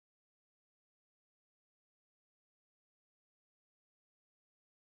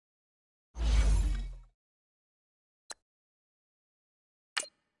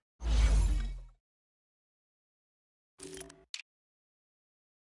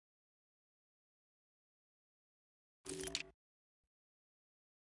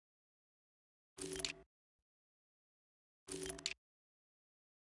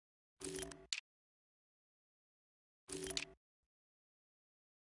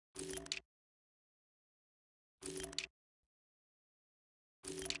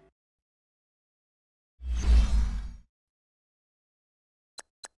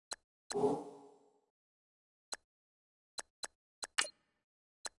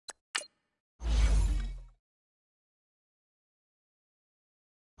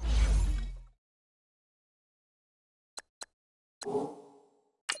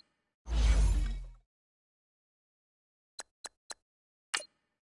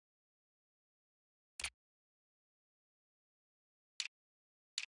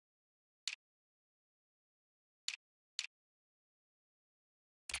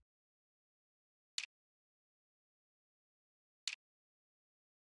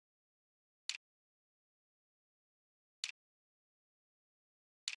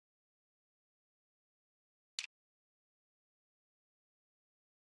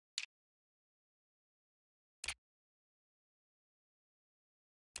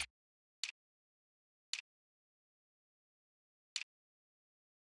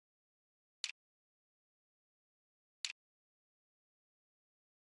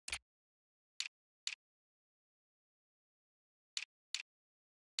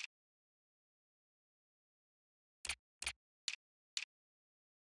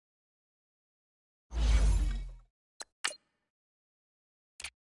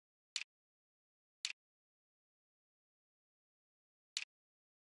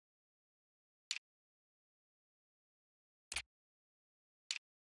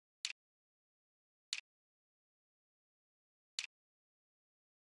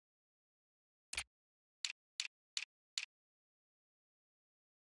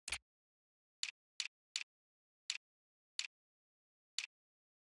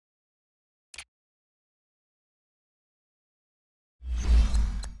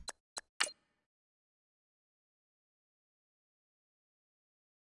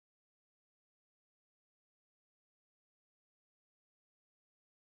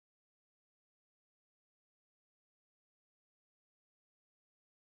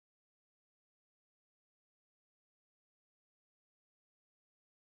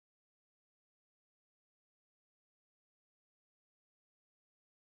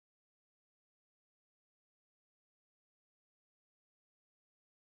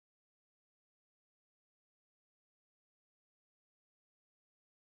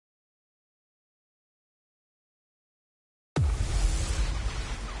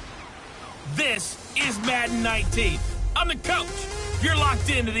This is Madden 19. I'm the coach. You're locked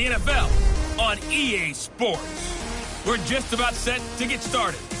into the NFL on EA Sports. We're just about set to get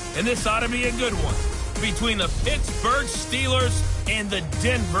started, and this ought to be a good one between the Pittsburgh Steelers and the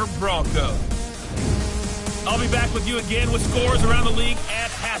Denver Broncos. I'll be back with you again with scores around the league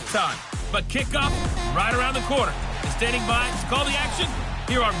at halftime. But kickoff right around the corner. And standing by to call the action,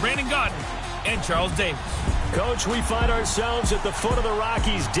 here are Brandon Gaudin and Charles Davis. Coach, we find ourselves at the foot of the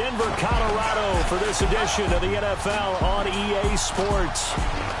Rockies, Denver, Colorado, for this edition of the NFL on EA Sports.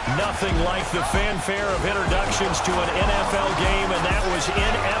 Nothing like the fanfare of introductions to an NFL game, and that was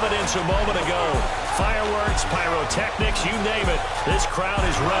in evidence a moment ago. Fireworks, pyrotechnics, you name it. This crowd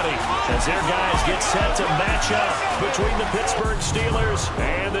is ready as their guys get set to match up between the Pittsburgh Steelers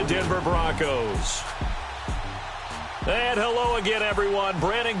and the Denver Broncos. And hello again, everyone.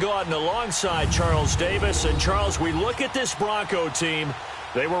 Brandon Gaudin alongside Charles Davis. And, Charles, we look at this Bronco team.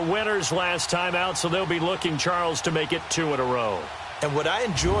 They were winners last time out, so they'll be looking, Charles, to make it 2 in a row. And what I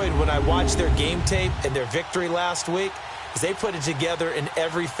enjoyed when I watched their game tape and their victory last week is they put it together in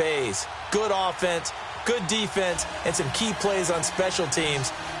every phase. Good offense, good defense, and some key plays on special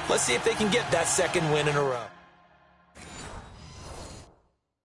teams. Let's see if they can get that second win in a row.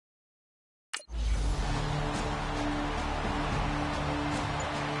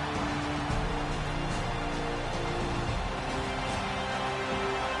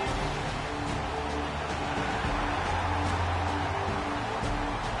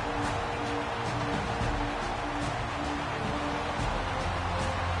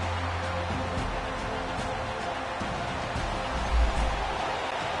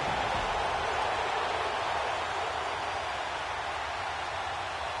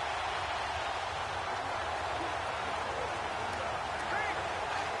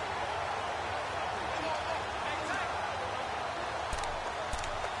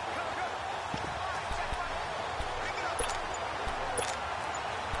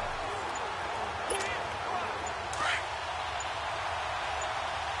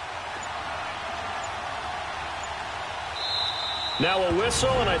 Now a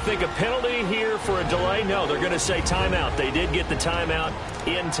whistle, and I think a penalty here for a delay. No, they're going to say timeout. They did get the timeout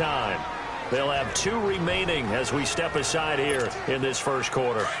in time. They'll have 2 remaining as we step aside here in this first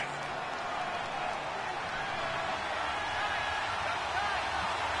quarter.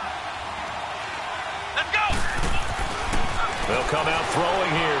 They'll come out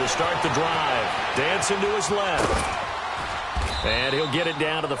throwing here to start the drive. Dancing to his left. And he'll get it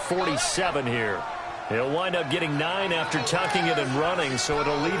down to the 47 here. He'll wind up getting 9 after tucking it and running, so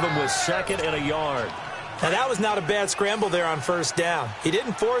it'll leave him with 2nd and a yard. Now, that was not a bad scramble there on first down. He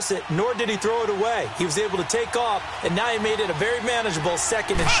didn't force it, nor did he throw it away. He was able to take off, and now he made it a very manageable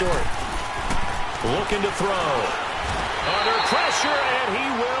 2nd and short. Looking to throw. Under pressure, and he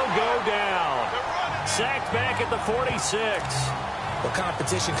will go down. Sacked back at the 46. The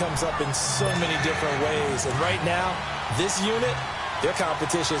competition comes up in so many different ways, and right now, this unit, their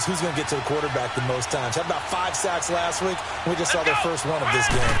competition is who's going to get to the quarterback the most times. Had about 5 sacks last week. We just saw their first one of this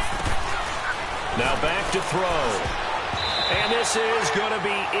game. Now back to throw. And this is going to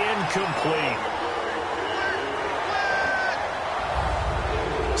be incomplete.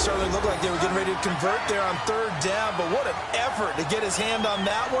 Certainly looked like they were getting ready to convert there on 3rd down, but what an effort to get his hand on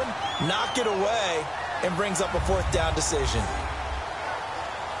that one, knock it away, and brings up a 4th down decision.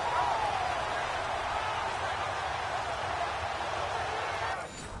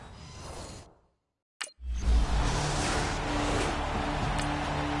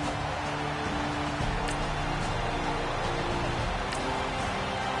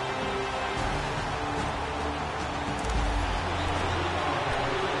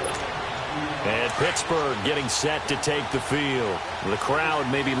 And Pittsburgh getting set to take the field. The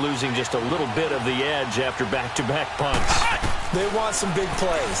crowd maybe losing just a little bit of the edge after back-to-back punts. They want some big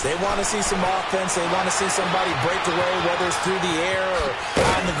plays. They want to see some offense. They want to see somebody break away, whether it's through the air or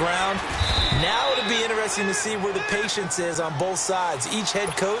on the ground. Now it'll be interesting to see where the patience is on both sides. Each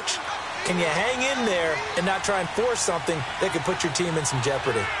head coach, can you hang in there and not try and force something that could put your team in some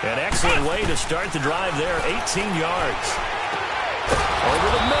jeopardy? An excellent way to start the drive there, 18 yards. Over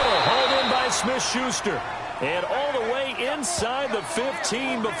the middle, hauled in by Smith-Schuster. And all the way inside the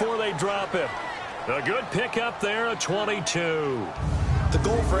 15 before they drop it. A good pickup there, a 22. The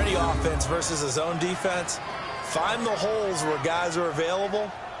goal for any offense versus a zone defense, find the holes where guys are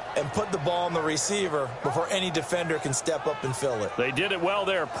available and put the ball on the receiver before any defender can step up and fill it. They did it well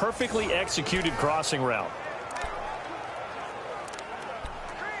there. Perfectly executed crossing route.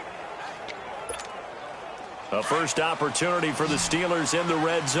 A first opportunity for the Steelers in the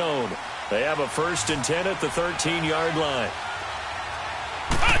red zone. They have a 1st and 10 at the 13-yard line.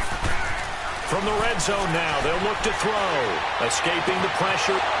 From the red zone now, they'll look to throw. Escaping the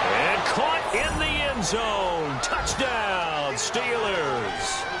pressure. And caught in the end zone. Touchdown,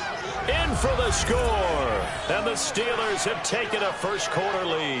 Steelers. In for the score. And the Steelers have taken a first-quarter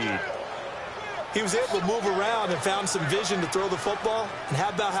lead. He was able to move around and found some vision to throw the football. And how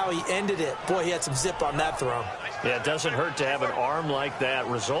about how he ended it? Boy, he had some zip on that throw. Yeah, it doesn't hurt to have an arm like that.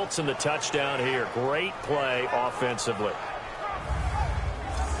 Results in the touchdown here. Great play offensively.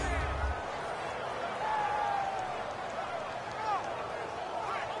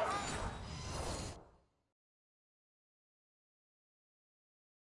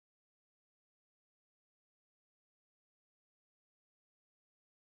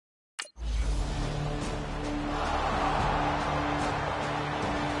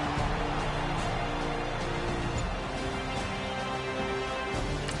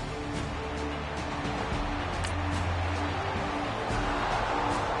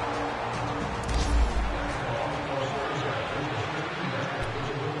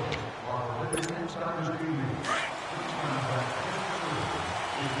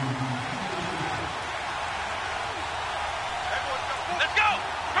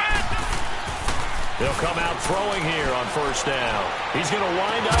 They'll come out throwing here on 1st down. He's going to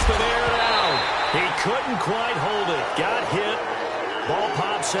wind up and air it out. He couldn't quite hold it. Got hit. Ball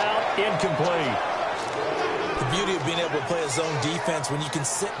pops out. Incomplete. The beauty of being able to play a zone defense when you can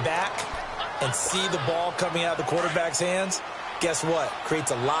sit back and see the ball coming out of the quarterback's hands, guess what? Creates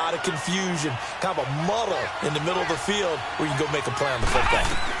a lot of confusion, kind of a muddle in the middle of the field where you can go make a play on the football.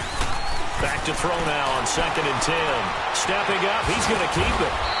 Back to throw now on 2nd and 10. Stepping up. He's going to keep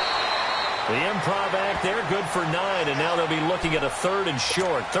it. The improv act there, good for 9, and now they'll be looking at a 3rd and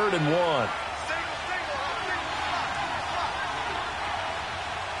short, 3rd and 1.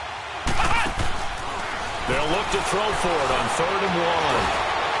 They'll look to throw for it on 3rd and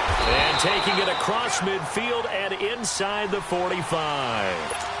 1. And taking it across midfield and inside the 45.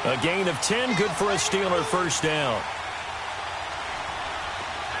 A gain of 10, good for a Steeler 1st down.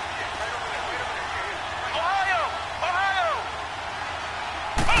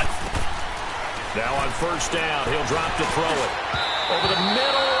 Now on 1st down, he'll drop to throw it. Over the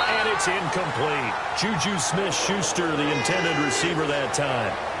middle, and it's incomplete. Juju Smith-Schuster, the intended receiver that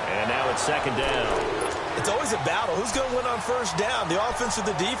time. And now it's 2nd down. It's always a battle. Who's going to win on 1st down, the offense or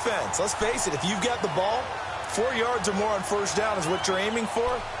the defense? Let's face it, if you've got the ball, 4 yards or more on first down is what you're aiming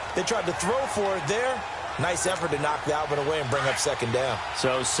for. They tried to throw for it there. Nice effort to knock that one away and bring up second down.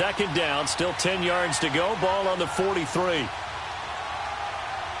 So second down, still 10 yards to go. Ball on the 43. Come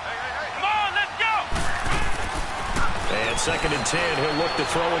on, let's go! And second and 10, he'll look to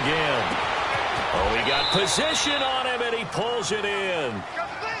throw again. Oh, he got position on him, and he pulls it in.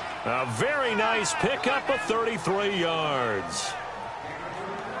 A very nice pickup of 33 yards.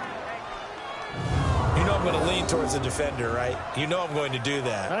 You know I'm going to lean towards the defender, right? You know I'm going to do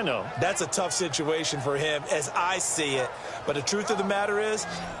that. I know. That's a tough situation for him as I see it. But the truth of the matter is,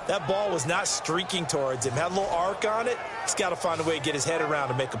 that ball was not streaking towards him. Had a little arc on it. He's got to find a way to get his head around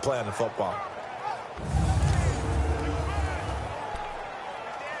and make a play on the football.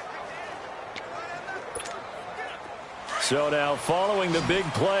 So now following the big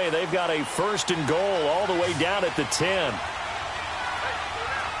play, they've got a first and goal all the way down at the 10.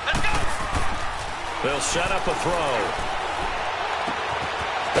 They'll set up a throw.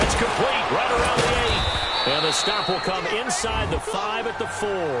 It's complete right around the 8. And the stop will come inside the 5 at the 4.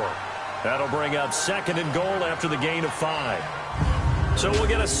 That'll bring up second and goal after the gain of 5. So we'll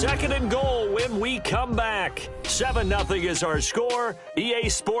get a second and goal when we come back. 7-0 is our score. EA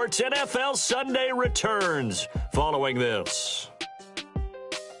Sports NFL Sunday returns following this.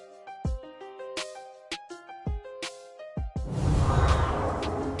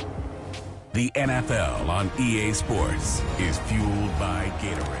 The NFL on EA Sports is fueled by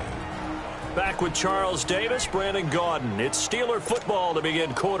Gatorade. Back with Charles Davis, Brandon Gaudin. It's Steeler football to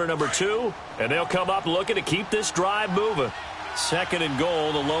begin quarter number 2. And they'll come up looking to keep this drive moving. Second and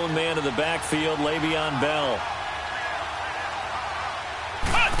goal, the lone man in the backfield, Le'Veon Bell.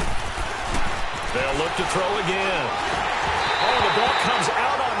 They'll look to throw again. Oh, the ball comes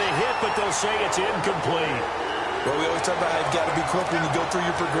out on the hit, but they'll say it's incomplete. Well, we always talk about how you've got to be quick when you go through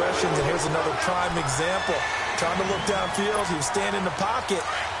your progressions, and here's another prime example. Trying to look downfield, he was standing in the pocket,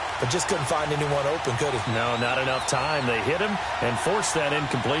 but just couldn't find anyone open, could he? No, not enough time. They hit him and forced that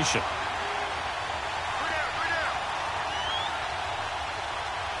incompletion.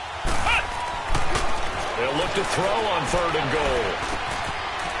 They'll look to throw on third and goal.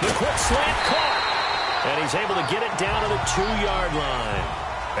 The quick slant caught, and he's able to get it down to the 2-yard line.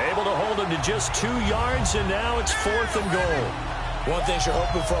 Able to hold him to just 2 yards, and now it's fourth and goal. One thing you're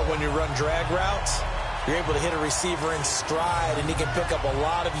hoping for when you run drag routes, you're able to hit a receiver in stride, and he can pick up a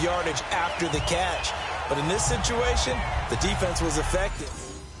lot of yardage after the catch. But in this situation, the defense was effective.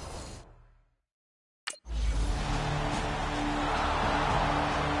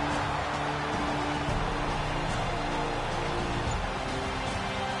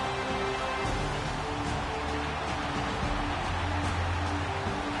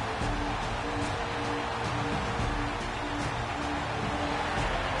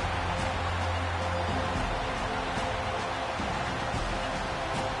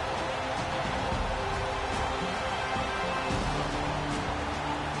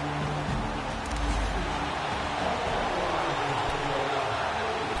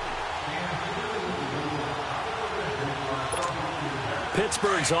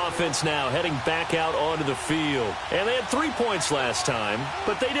 Pittsburgh's offense now heading back out onto the field. And they had 3 points last time,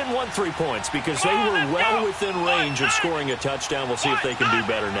 but they didn't want 3 points because they were well within range of scoring a touchdown. We'll see if they can do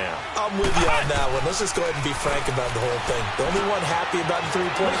better now. I'm with you on that one. Let's just go ahead and be frank about the whole thing. The only one happy about the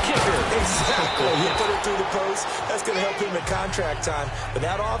 3-point kicker. Exactly. He put it through the post. That's going to help him in contract time. But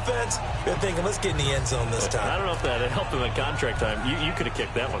that offense, they're thinking, let's get in the end zone this time. I don't know if that helped him in contract time. You could have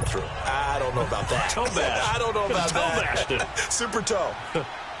kicked that one through. I don't know about that. Toe bash. I don't know about that. Toe bashed it. Super toe.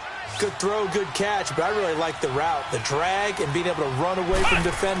 Good throw, good catch, but I really like the route. The drag and being able to run away from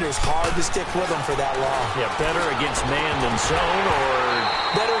defenders. Hard to stick with them for that long. Yeah, better against man than zone, or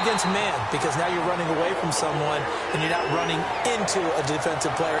better against man, because now you're running away from someone and you're not running into a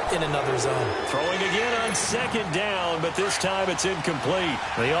defensive player in another zone. Throwing again on second down, but this time it's incomplete.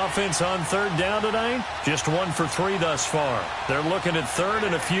 The offense on third down tonight, just 1 for 3 thus far. They're looking at third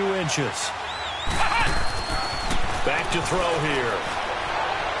and a few inches. Back to throw here.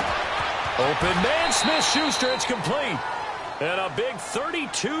 Open man, Smith-Schuster, it's complete. And a big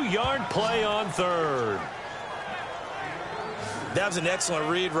 32-yard play on third. That was an excellent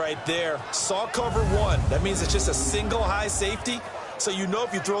read right there. Saw cover 1. That means it's just a single high safety. So you know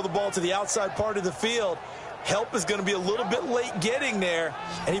if you throw the ball to the outside part of the field, help is going to be a little bit late getting there.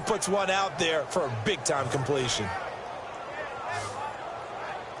 And he puts one out there for a big-time completion.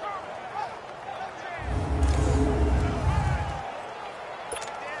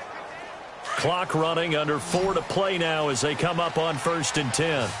 Clock running, under 4 to play now as they come up on 1st and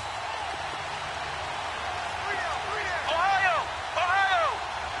 10.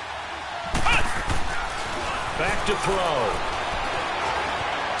 Back to throw.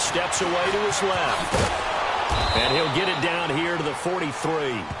 Steps away to his left. And he'll get it down here to the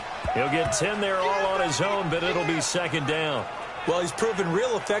 43. He'll get 10 there all on his own, but it'll be second down. Well, he's proven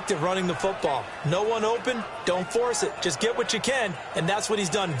real effective running the football. No one open, don't force it. Just get what you can, and that's what he's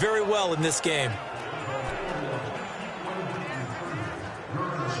done very well in this game.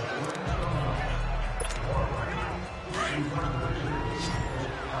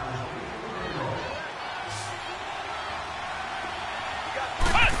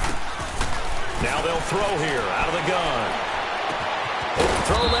 Now they'll throw here out of the gun.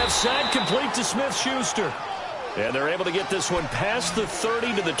 Throw left side, complete to Smith-Schuster. And they're able to get this one past the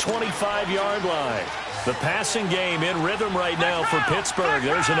 30 to the 25-yard line. The passing game in rhythm right now for Pittsburgh.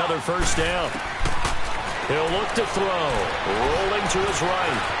 There's another first down. He'll look to throw. Rolling to his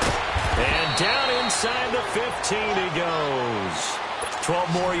right. And down inside the 15 he goes.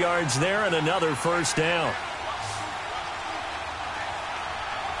 12 more yards there and another first down.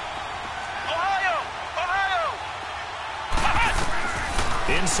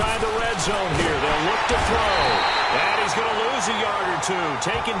 Inside the red zone here. They'll look to throw. And he's going to lose a yard or two.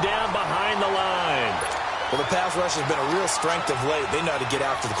 Taken down behind the line. Well, the pass rush has been a real strength of late. They know how to get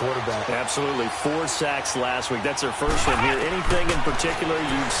after the quarterback. Absolutely. 4 sacks last week. That's their first one here. Anything in particular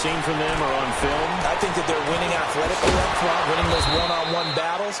you've seen from them or on film? I think that they're winning athletically up front, winning those one-on-one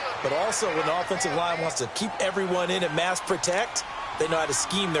battles. But also when the offensive line wants to keep everyone in and mass protect, they know how to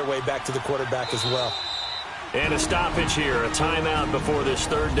scheme their way back to the quarterback as well. And a stoppage here, a timeout before this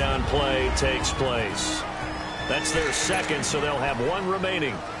third down play takes place. That's their second, so they'll have one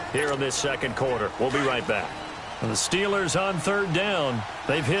remaining here in this second quarter. We'll be right back. The Steelers on third down.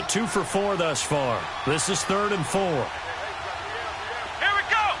 They've hit 2 for 4 thus far. This is 3rd and 4. Here we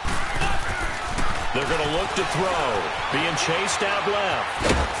go! They're going to look to throw. Being chased out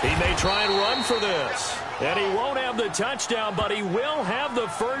left. He may try and run for this. And he won't have the touchdown, but he will have the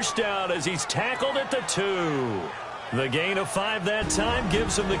first down as he's tackled at the 2. The gain of 5 that time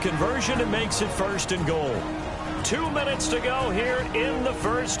gives him the conversion and makes it 1st and goal. 2 minutes to go here in the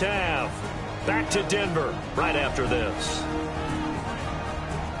first half. Back to Denver right after this.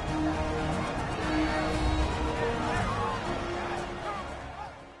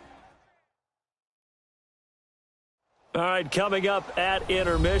 All right, coming up at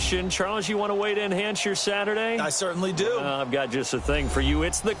intermission. Charles, you want to wait to enhance your Saturday? I certainly do. I've got just a thing for you.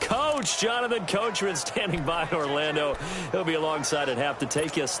 It's the coach, Jonathan Coachman, standing by in Orlando. He'll be alongside at half to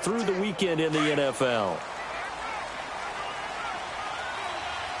take us through the weekend in the NFL.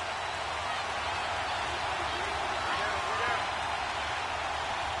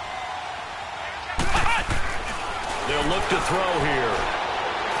 They'll look to throw here.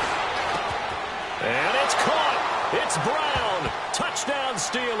 And it's caught. It's Brown. Touchdown,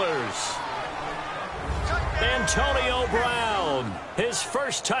 Steelers. Antonio Brown, his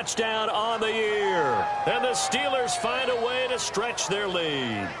first touchdown on the year. And the Steelers find a way to stretch their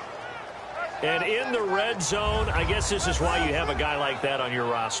lead. And in the red zone, I guess this is why you have a guy like that on your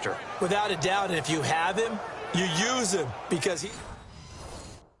roster. Without a doubt, and if you have him, you use him because he...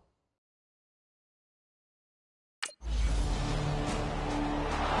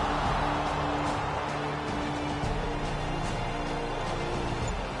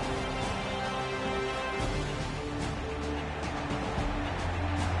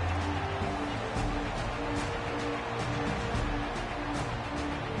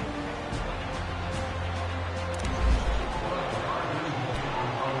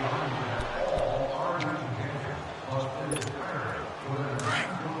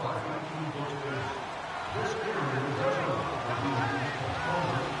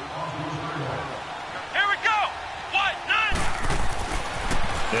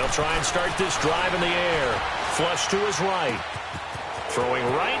 They'll try and start this drive in the air. Flush to his right. Throwing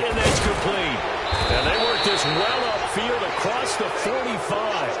right, and that's complete. And they work this well upfield across the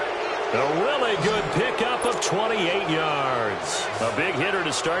 45. A really good pickup of 28 yards. A big hitter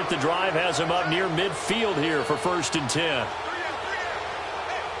to start the drive has him up near midfield here for 1st and 10.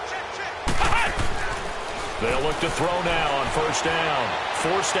 They'll look to throw now on 1st down.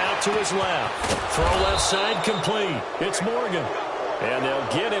 Forced out to his left. Throw left side complete. It's Morgan. And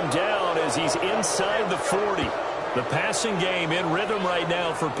they'll get him down as he's inside the 40. The passing game in rhythm right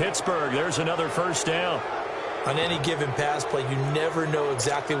now for Pittsburgh. There's another 1st down. On any given pass play, you never know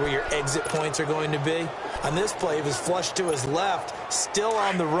exactly where your exit points are going to be. On this play, he was flushed to his left, still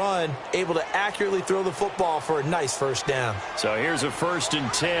on the run, able to accurately throw the football for a nice 1st down. So here's a 1st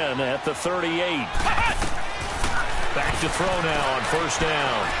and 10 at the 38. Back to throw now on 1st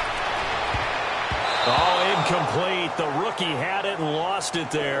down. Oh, incomplete. The rookie had it and lost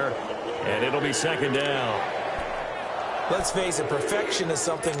it there. And it'll be 2nd down. Let's face it, perfection is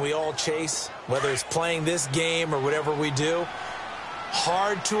something we all chase, whether it's playing this game or whatever we do.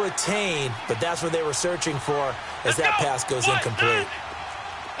 Hard to attain, but that's what they were searching for as that pass goes incomplete.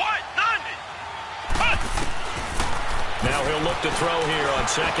 Now he'll look to throw here on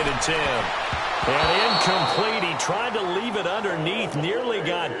 2nd and 10. And incomplete. He tried to leave it underneath, nearly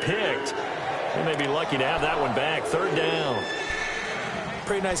got picked. He may be lucky to have that one back. 3rd down.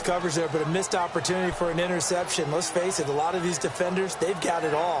 Pretty nice coverage there, but a missed opportunity for an interception. Let's face it, a lot of these defenders, they've got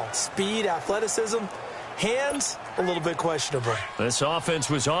it all. Speed, athleticism, hands, a little bit questionable. This offense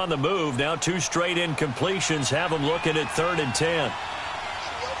was on the move. Now 2 straight incompletions have them looking at 3rd and 10.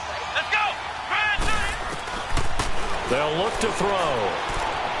 Let's go! They'll look to throw.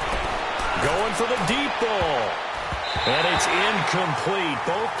 Going for the deep ball. And it's incomplete.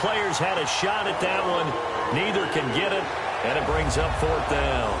 Both players had a shot at that one. Neither can get it. And it brings up 4th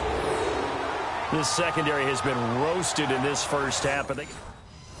down. This secondary has been roasted in this first half. But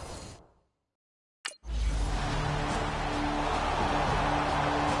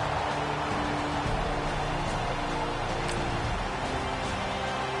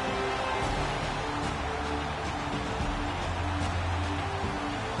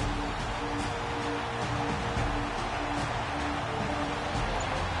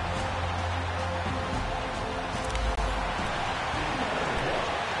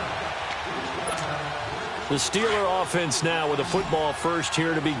the Steeler offense now with a football first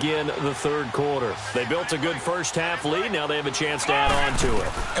here to begin the 3rd quarter. They built a good first half lead. Now they have a chance to add on to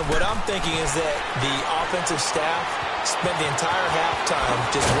it. And what I'm thinking is that the offensive staff spent the entire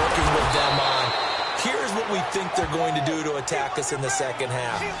halftime just working with them on, here's what we think they're going to do to attack us in the second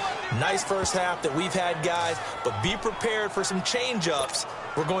half. Nice first half that we've had, guys, but be prepared for some change-ups.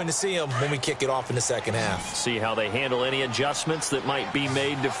 We're going to see them when we kick it off in the second half. See how they handle any adjustments that might be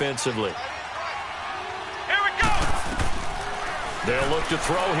made defensively. They'll look to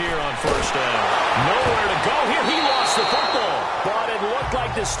throw here on 1st down. Nowhere to go here. He lost the football. But it looked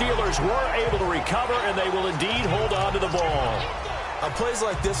like the Steelers were able to recover, and they will indeed hold on to the ball. On plays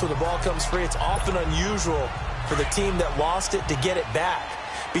like this, when the ball comes free, it's often unusual for the team that lost it to get it back.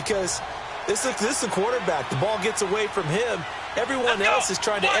 Because this is the quarterback. The ball gets away from him. Everyone else is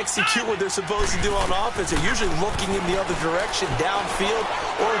trying to execute what they're supposed to do on offense. They're usually looking in the other direction, downfield,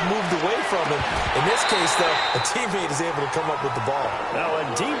 or moved away from him. In this case, though, a teammate is able to come up with the ball. Now a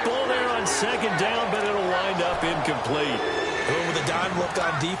deep ball there on 2nd down, but it'll wind up incomplete. Going with a dime look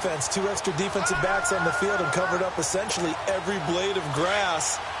on defense. 2 extra defensive backs on the field and covered up essentially every blade of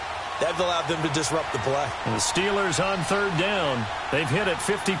grass. That allowed them to disrupt the play. And the Steelers on 3rd down. They've hit it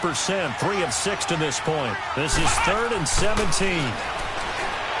 50%, 3 of 6 to this point. This is 3rd and 17.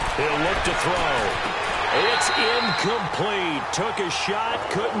 He'll look to throw. It's incomplete. Took a shot,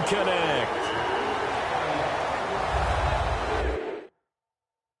 couldn't connect.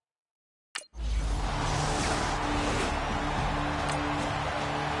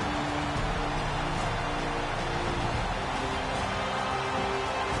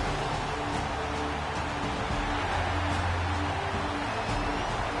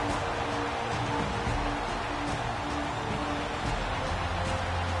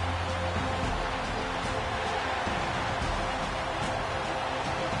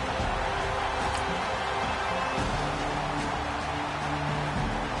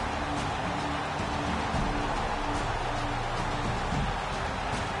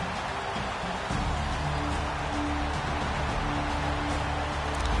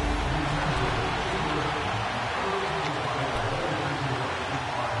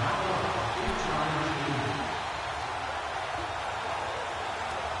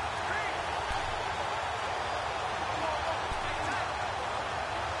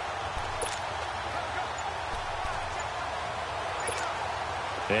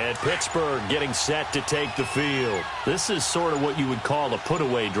 And Pittsburgh getting set to take the field. This is sort of what you would call a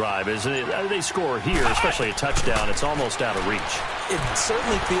put-away drive, isn't it? They score here, especially a touchdown. It's almost out of reach. It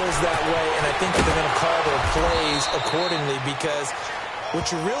certainly feels that way, and I think that they're going to call their plays accordingly because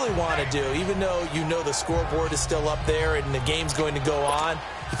what you really want to do, even though you know the scoreboard is still up there and the game's going to go on,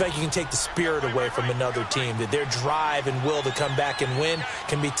 you think you can take the spirit away from another team, that their drive and will to come back and win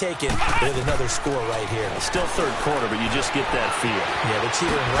can be taken with another score right here. Still 3rd quarter, but you just get that feel. Yeah, they're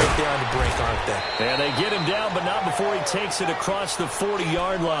teetering right there on the brink, aren't they? And they get him down, but not before he takes it across the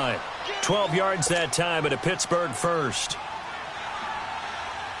 40-yard line. 12 yards that time at a Pittsburgh first.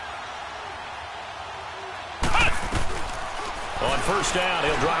 On 1st down,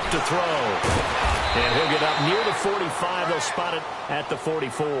 he'll drop to throw. And he'll get up near the 45. They'll spot it at the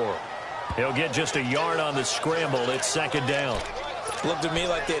 44. He'll get just a yard on the scramble. It's 2nd down. Looked at me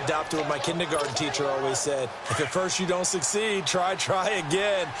like they adopted what my kindergarten teacher always said. If at first you don't succeed, try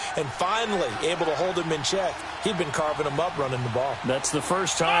again. And finally, able to hold him in check. He'd been carving him up running the ball. That's the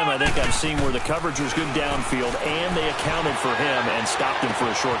first time I think I've seen where the coverage was good downfield and they accounted for him and stopped him for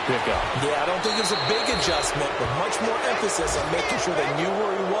a short pickup. Yeah, I don't think it was a big adjustment, but much more emphasis on making sure they knew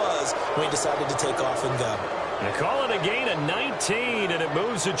where he was when he decided to take off and go. They call it a gain of 19, and it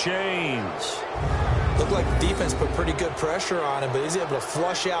moves the chains. Looked like the defense put pretty good pressure on him, but he's able to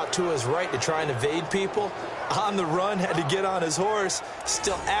flush out to his right to try and evade people. On the run, had to get on his horse.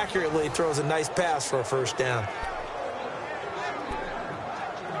 Still accurately throws a nice pass for a first down.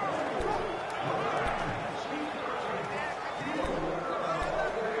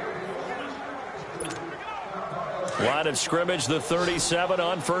 Line of scrimmage, the 37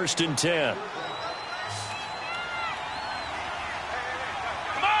 on 1st and 10.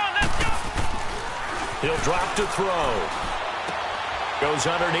 He'll drop to throw. Goes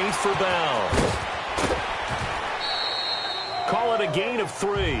underneath for Bell. Call it a gain of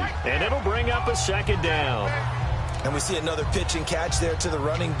 3, and it'll bring up a 2nd down. And we see another pitch and catch there to the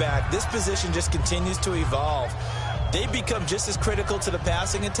running back. This position just continues to evolve. They become just as critical to the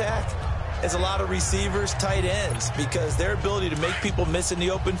passing attack as a lot of receivers, tight ends, because their ability to make people miss in the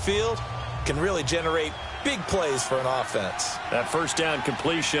open field can really generate big plays for an offense. That first down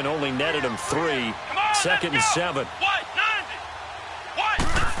completion only netted him 3. 2nd and 7.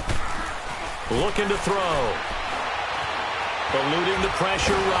 Looking to throw. Eluding the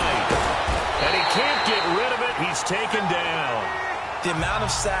pressure right. And he can't get rid of it. He's taken down. The amount of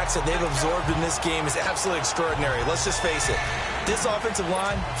sacks that they've absorbed in this game is absolutely extraordinary. Let's just face it. This offensive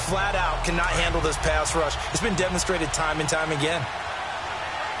line, flat out, cannot handle this pass rush. It's been demonstrated time and time again.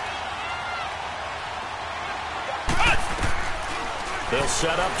 They'll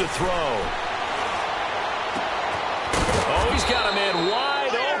set up to throw. Oh, he's got him in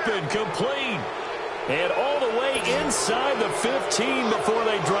wide open, complete. And all the way inside the 15 before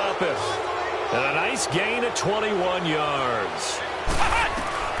they drop it. And a nice gain of 21 yards.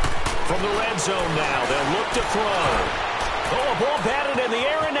 From the red zone now, they'll look to throw. Oh, a ball batted in the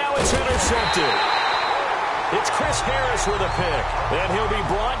air, and now it's intercepted. It's Chris Harris with a pick. And he'll be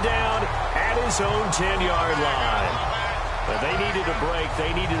brought down at his own 10-yard line. But they needed a break.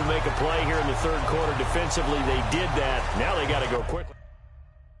 They needed to make a play here in the 3rd quarter. Defensively, they did that. Now they got to go quickly.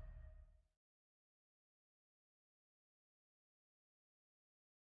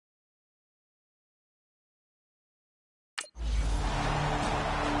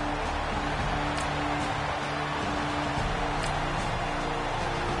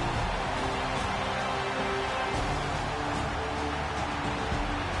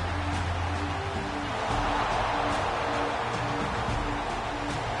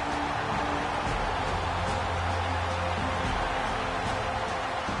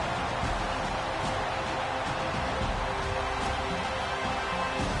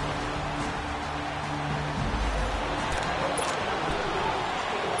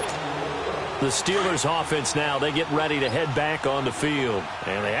 The Steelers offense now, they get ready to head back on the field.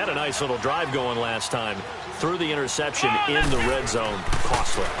 And they had a nice little drive going last time. Threw the interception in the red zone.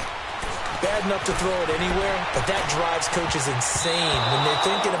 Costly. Bad enough to throw it anywhere, but that drives coaches insane when they're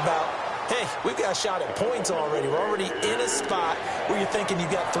thinking about, hey, we've got a shot at points already. We're already in a spot where you're thinking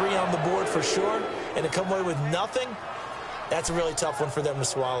you've got 3 on the board for sure, and to come away with nothing, that's a really tough one for them to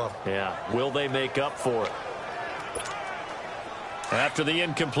swallow. Yeah, will they make up for it? After the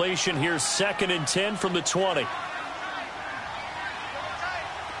incompletion, here's 2nd and 10 from the 20.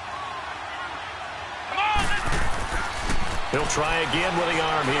 He'll try again with the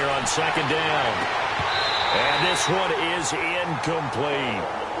arm here on 2nd down. And this one is incomplete.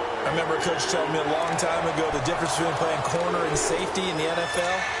 I remember a coach telling me a long time ago the difference between playing corner and safety in the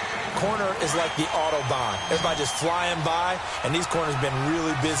NFL. Corner is like the Autobahn. Everybody just flying by, and these corners have been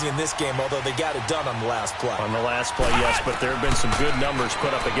really busy in this game, although they got it done on the last play. On the last play, yes, but there have been some good numbers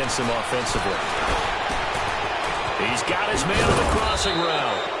put up against him offensively. He's got his man on the crossing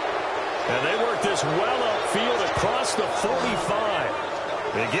route. And they work this well upfield across the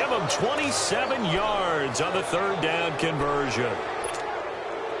 45. They give him 27 yards on the 3rd down conversion.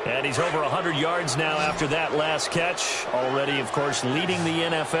 And he's over 100 yards now after that last catch. Already, of course, leading the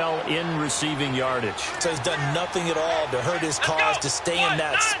NFL in receiving yardage. So he's done nothing at all to hurt his cause to stay in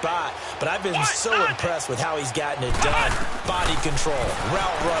that spot. But I've been so impressed with how he's gotten it done. Body control,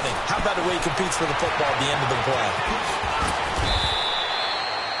 route running. How about the way he competes for the football at the end of the play?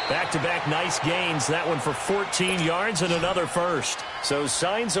 Back-to-back nice gains. That one for 14 yards and another first. So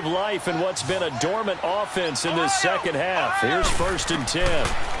signs of life in what's been a dormant offense in this second half. Here's 1st and 10.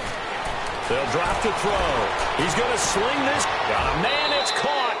 They'll drop to throw. He's going to sling this. Got a man. It's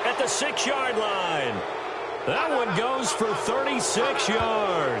caught at the 6-yard line. That one goes for 36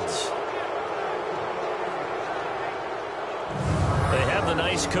 yards. They have the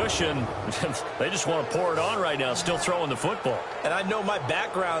nice cushion. They just want to pour it on right now, still throwing the football. And I know my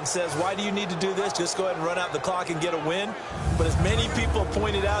background says, why do you need to do this? Just go ahead and run out the clock and get a win. But as many people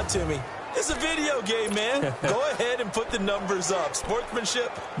pointed out to me, it's a video game, man. Go ahead and put the numbers up.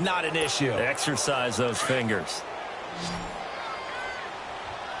 Sportsmanship, not an issue. Exercise those fingers.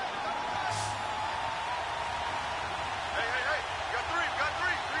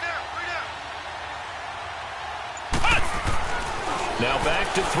 Now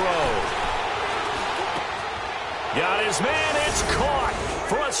back to throw. Got his man. It's caught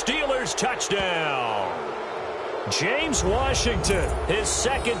for a Steelers touchdown. James Washington, his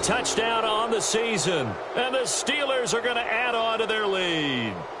second touchdown on the season. And the Steelers are going to add on to their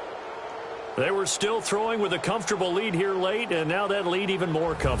lead. They were still throwing with a comfortable lead here late, and now that lead even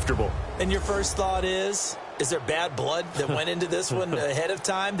more comfortable. And your first thought is there bad blood that went into this one ahead of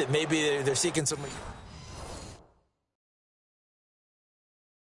time that maybe they're seeking some...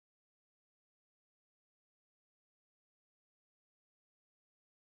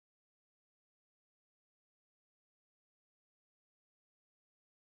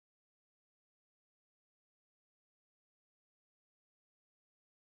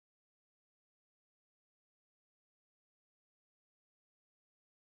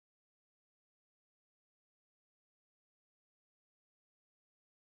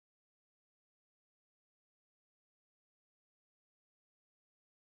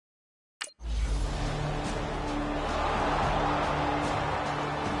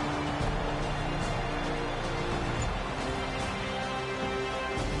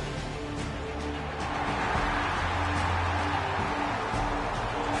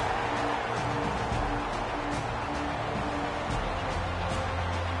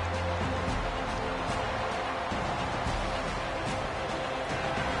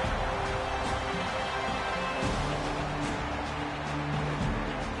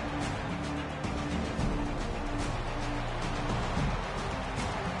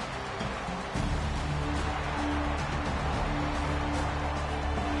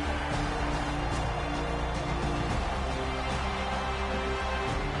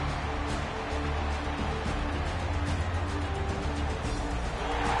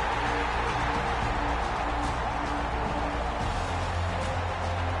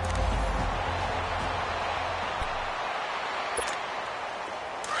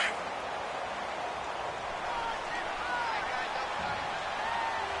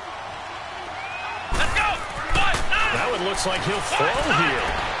 Looks like he'll throw here.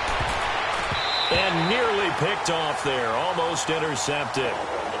 And nearly picked off there. Almost intercepted.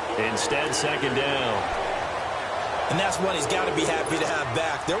 Instead, second down. And that's one he's got to be happy to have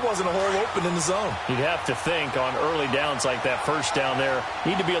back. There wasn't a hole open in the zone. You'd have to think on early downs like that first down there,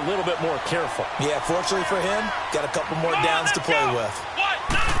 need to be a little bit more careful. Yeah, fortunately for him, got a couple more downs to play with.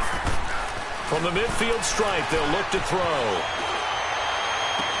 From the midfield stripe, they'll look to throw.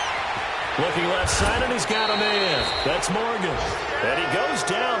 Looking left side, and he's got a man. That's Morgan. And he goes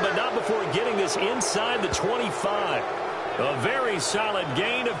down, but not before getting this inside the 25. A very solid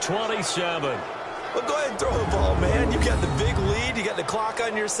gain of 27. Well, go ahead and throw the ball, man. You got the big lead. You got the clock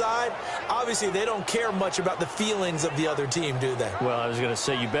on your side. Obviously, they don't care much about the feelings of the other team, do they? Well, I was going to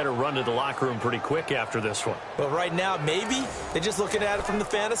say, you better run to the locker room pretty quick after this one. But right now, maybe they're just looking at it from the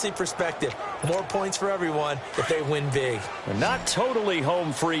fantasy perspective. More points for everyone if they win big. And not totally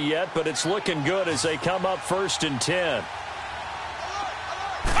home free yet, but it's looking good as they come up 1st and 10.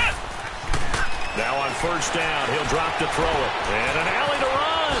 Now on first down, he'll drop to throw it. And an alley to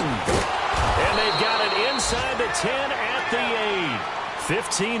run. And they've got it inside the 10 at the 8.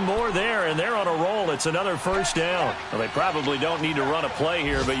 15 more there, and they're on a roll. It's another first down. Well, they probably don't need to run a play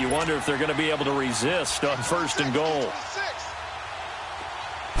here, but you wonder if they're going to be able to resist on 1st and goal.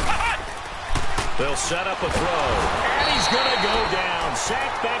 They'll set up a throw. And he's going to go down.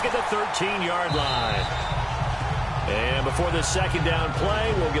 Sacked back at the 13-yard line. And before the second down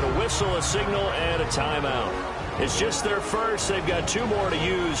play, we'll get a whistle, a signal, and a timeout. It's just their first. They've got 2 more to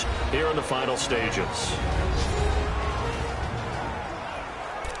use here in the final stages.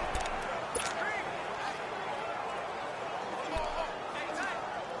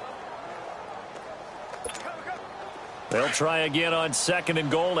 They'll try again on 2nd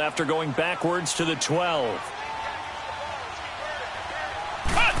and goal after going backwards to the 12.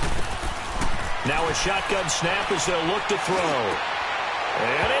 Now a shotgun snap as they'll look to throw.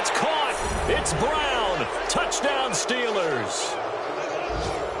 And it's caught. It's Brown. Touchdown, Steelers.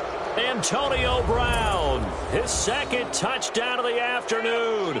 Antonio Brown, his second touchdown of the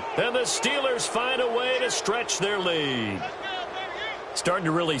afternoon. And the Steelers find a way to stretch their lead. Starting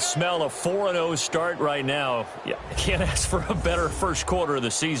to really smell a 4-0 start right now. Yeah, can't ask for a better first quarter of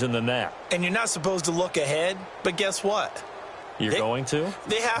the season than that. And you're not supposed to look ahead, but guess what? You're going to?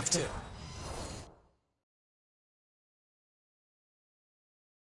 They have to.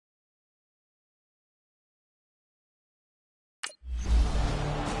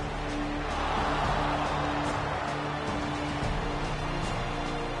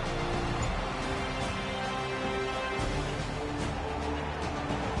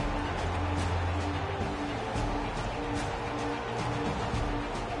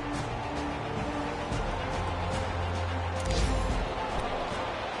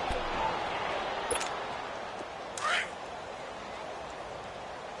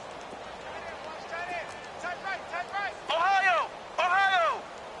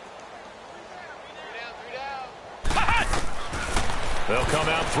 They'll come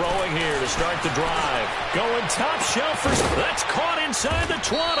out throwing here to start the drive. Going top shelf for... That's caught inside the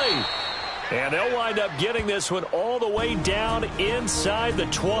 20. And they'll wind up getting this one all the way down inside the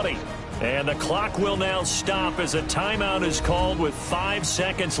 20. And the clock will now stop as a timeout is called with 5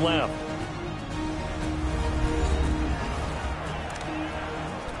 seconds left.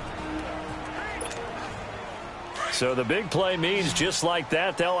 So the big play means just like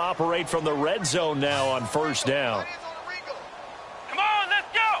that, they'll operate from the red zone now on first down.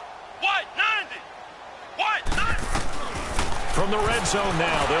 From the red zone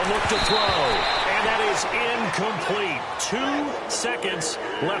now, they'll look to throw. And that is incomplete. 2 seconds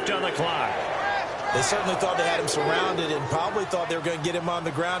left on the clock. They certainly thought they had him surrounded and probably thought they were going to get him on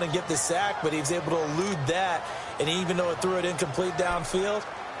the ground and get the sack, but he was able to elude that. And even though it threw it incomplete downfield,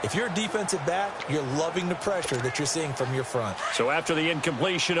 if you're a defensive back, you're loving the pressure that you're seeing from your front. So after the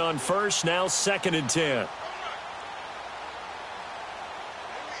incompletion on first, now 2nd and 10.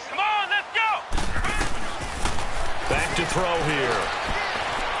 Back to throw here.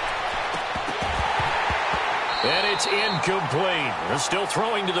 And it's incomplete. They're still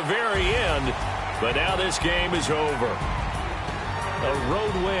throwing to the very end, but now this game is over. A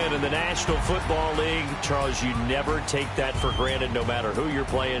road win in the National Football League. Charles, you never take that for granted no matter who you're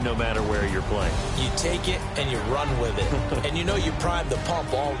playing, no matter where you're playing. You take it and you run with it. And you know you primed the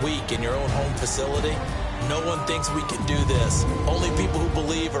pump all week in your own home facility. No one thinks we can do this. Only people who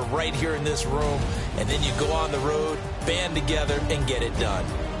believe are right here in this room. And then you go on the road, band together, and get it done.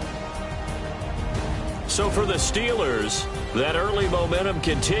 So for the Steelers, that early momentum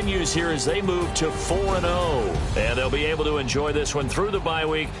continues here as they move to 4-0. And they'll be able to enjoy this one through the bye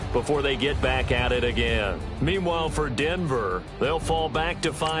week before they get back at it again. Meanwhile, for Denver, they'll fall back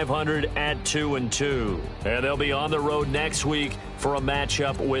to 500 at 2-2. And they'll be on the road next week for a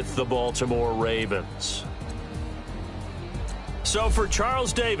matchup with the Baltimore Ravens. So for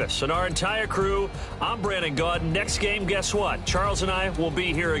Charles Davis and our entire crew, I'm Brandon Gaudin. Next game, guess what? Charles and I will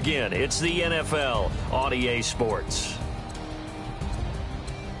be here again. It's the NFL on EA Sports.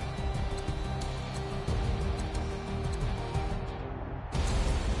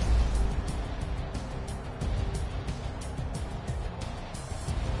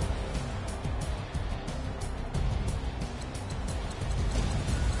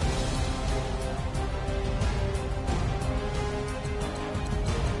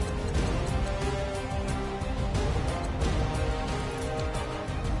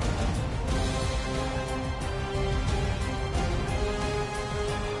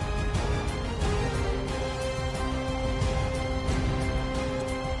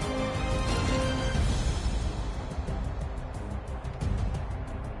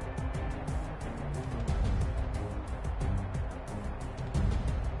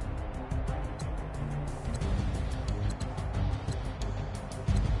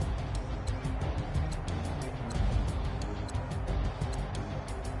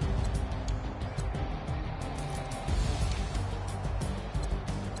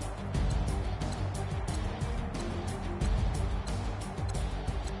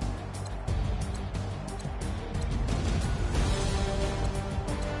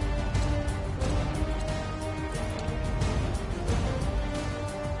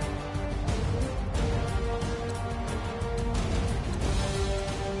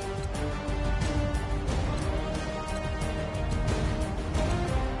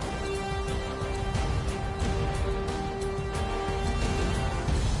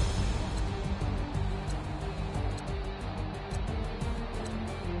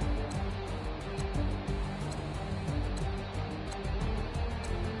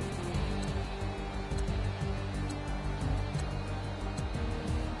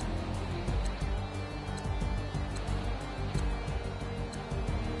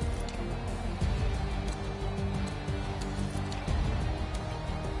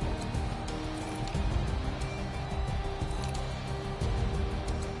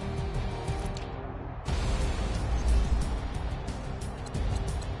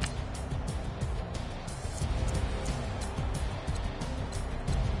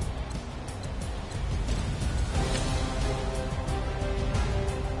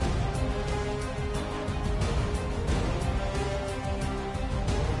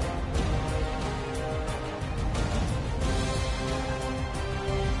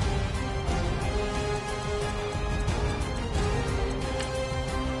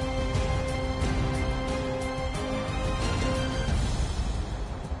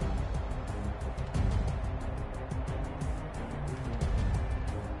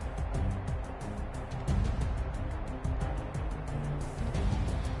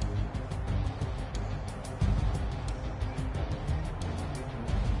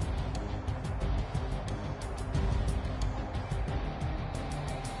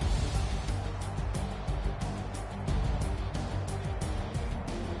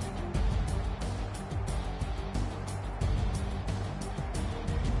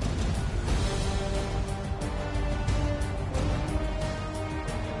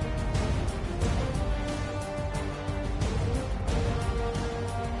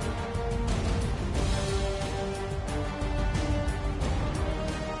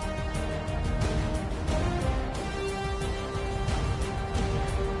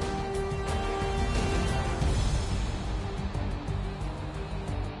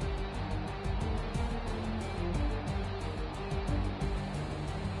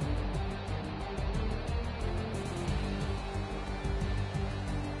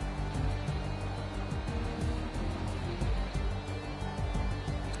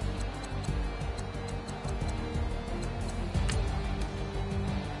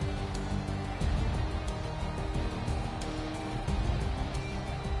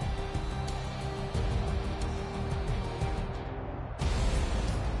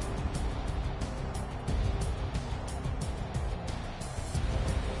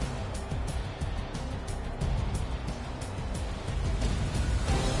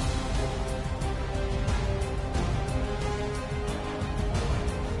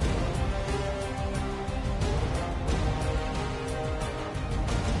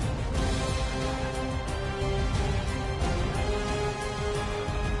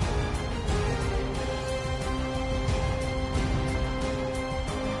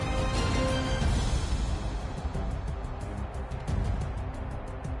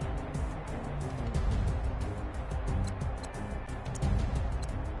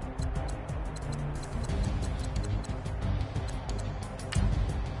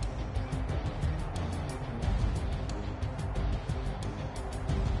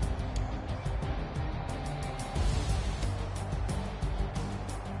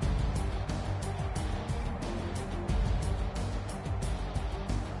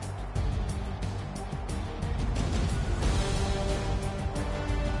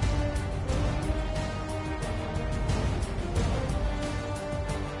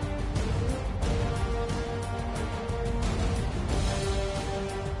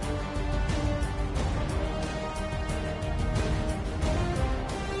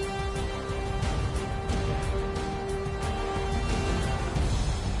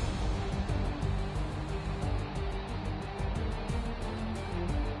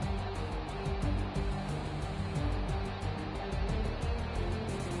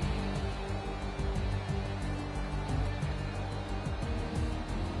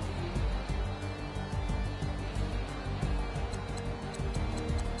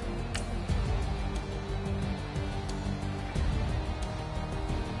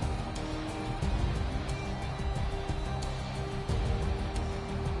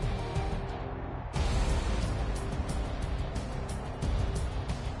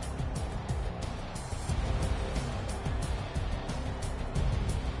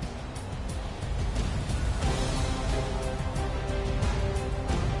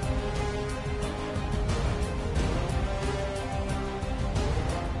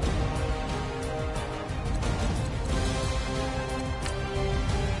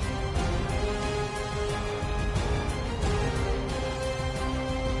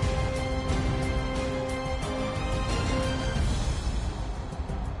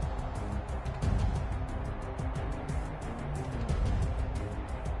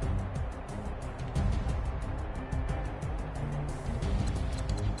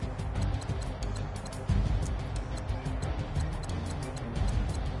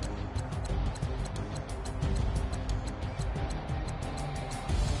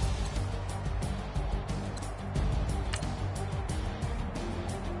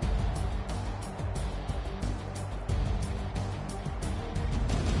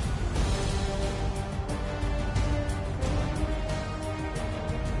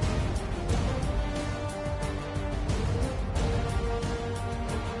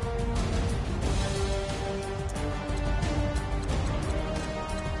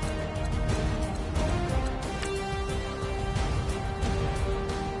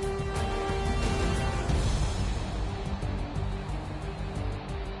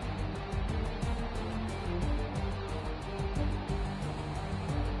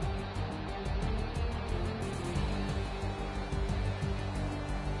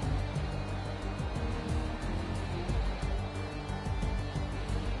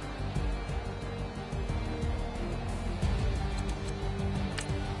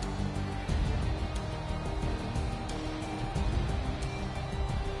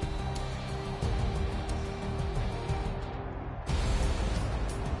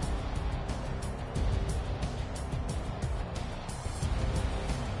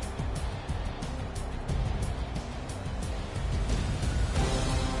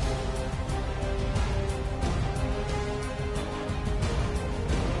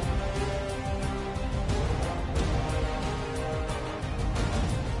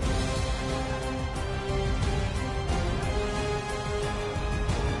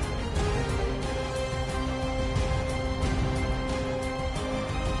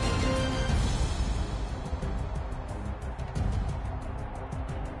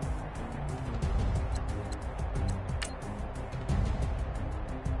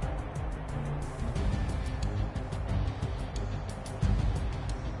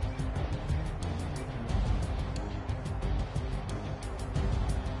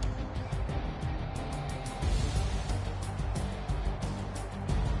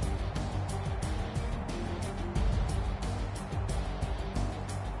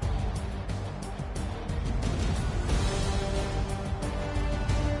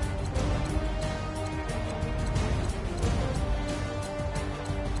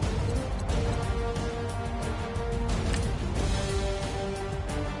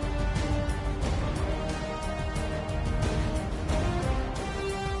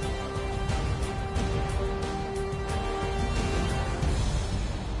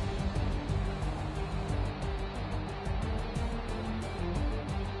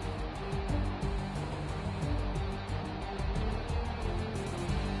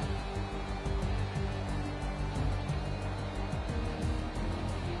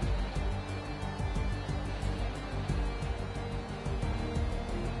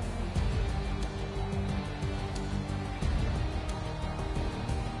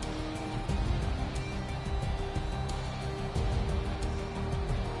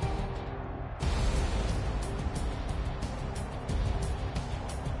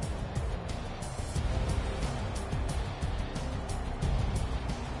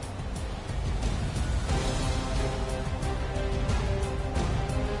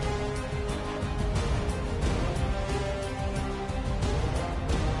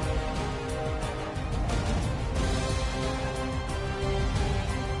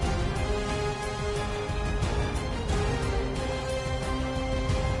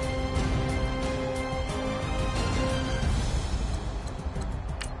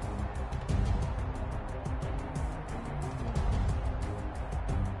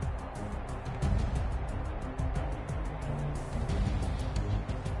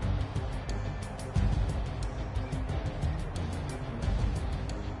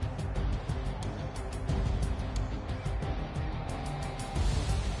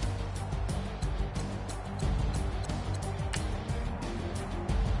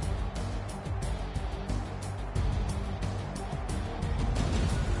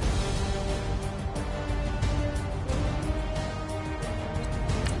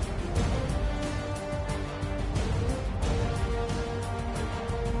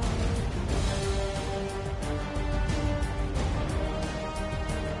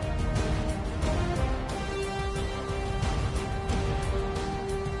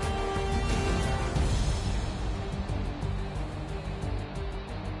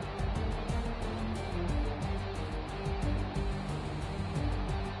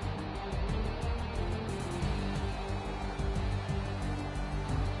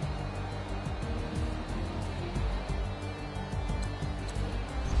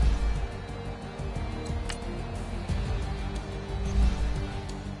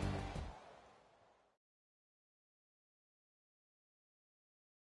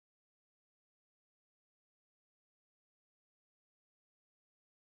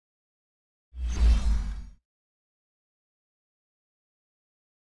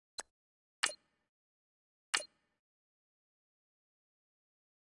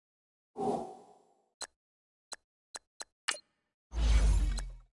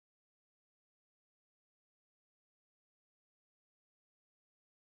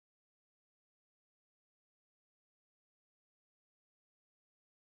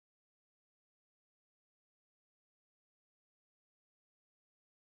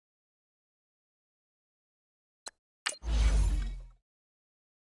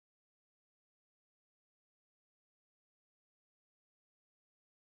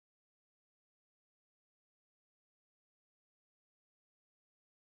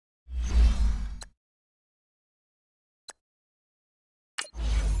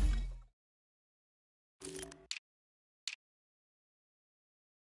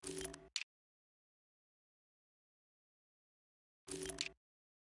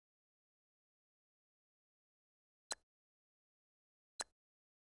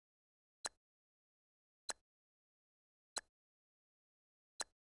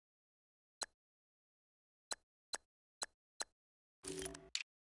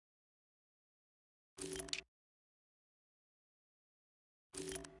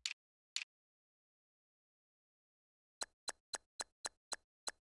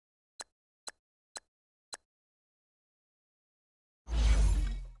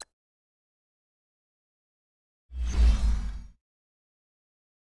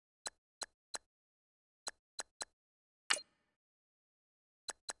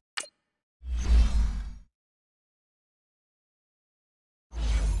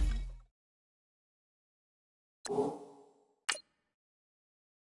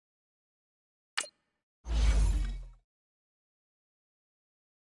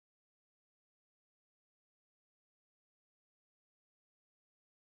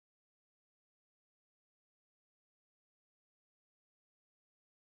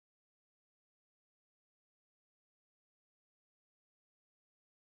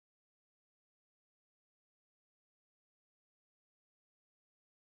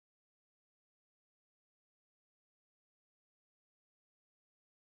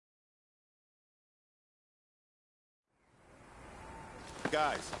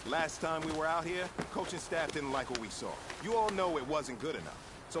 Guys, last time we were out here, coaching staff didn't like what we saw. You all know it wasn't good enough.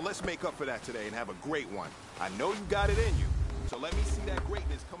 So let's make up for that today and have a great one. I know you got it in you, so let me see that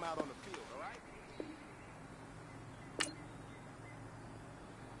greatness come out on the field, all right?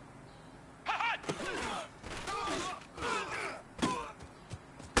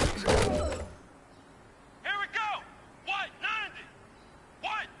 Here we go! White 90!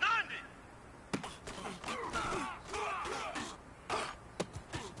 White 90!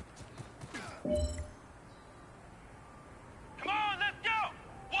 Come on, let's go!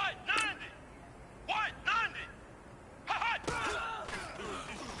 White 90! White 90!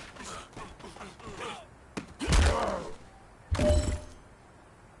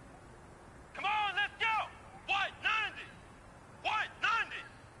 Come on, let's go! White 90! White 90!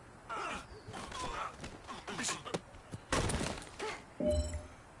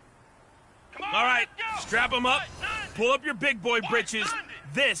 Come on, All right, let's go! strap them up. White 90! Pull up your big boy White britches. 90!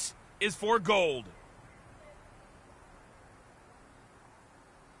 This is for gold.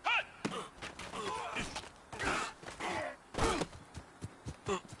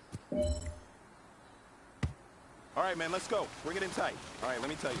 All right, man, let's go. Bring it in tight. All right, let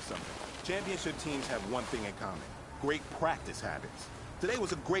me tell you something. Championship teams have one thing in common: great practice habits. Today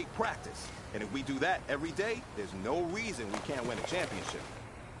was a great practice, and if we do that every day, there's no reason we can't win a championship.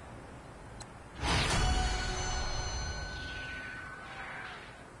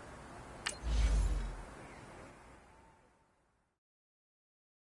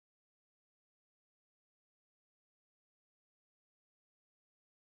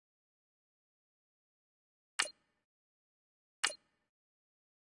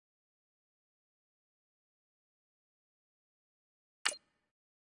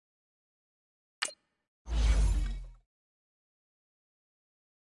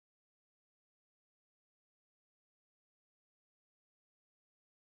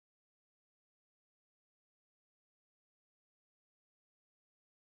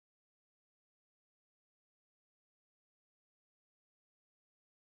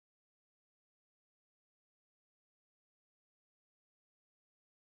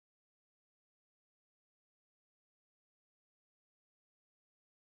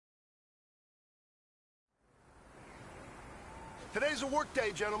 Today's a work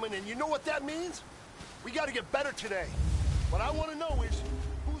day, gentlemen, and you know what that means? We got to get better today. What I want to know is,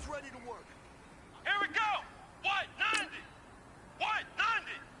 who's ready to work? Here we go! White 90! White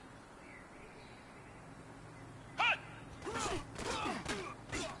 90! Hut!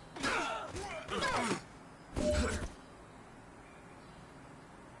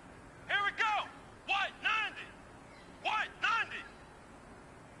 Here we go! White 90! White 90!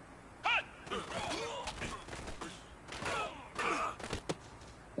 Hut!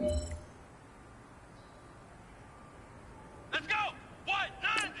 Let's go! White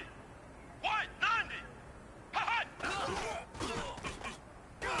 90! White 90! Ha-ha!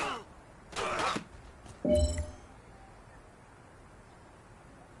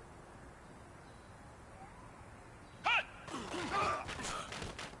 Hut!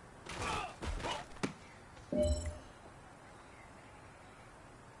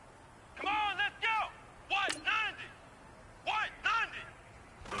 Come on, let's go! White 90! White 90!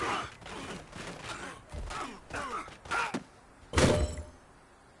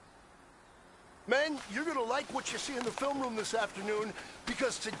 Men, you're going to like what you see in the film room this afternoon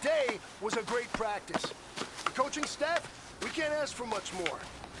because today was a great practice. The coaching staff, we can't ask for much more.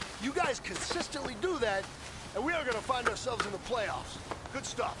 You guys consistently do that, and we are going to find ourselves in the playoffs. Good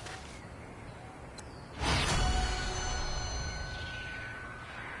stuff.